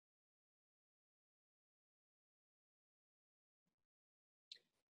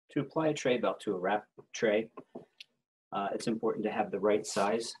To apply a tray belt to a wrap tray, it's important to have the right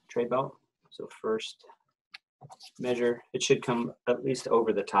size tray belt. So first, measure. It should come at least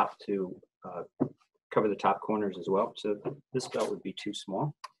over the top to cover the top corners as well. So this belt would be too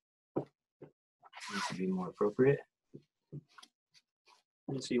small. It needs to be more appropriate.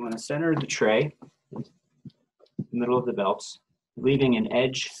 And so you want to center the tray, middle of the belts, leaving an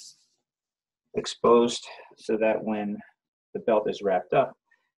edge exposed so that when the belt is wrapped up,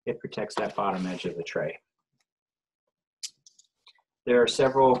 it protects that bottom edge of the tray. There are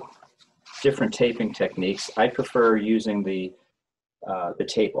several different taping techniques. I prefer using the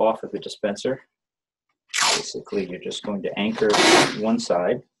tape off of the dispenser. Basically, you're just going to anchor one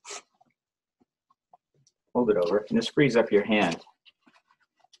side, hold it over, and this frees up your hand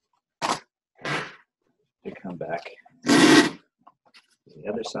to come back to the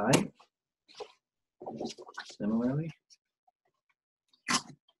other side. Similarly.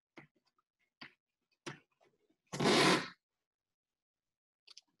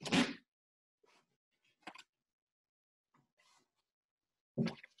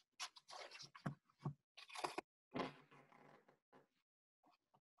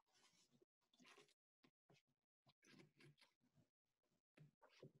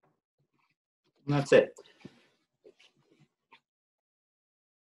 And that's it.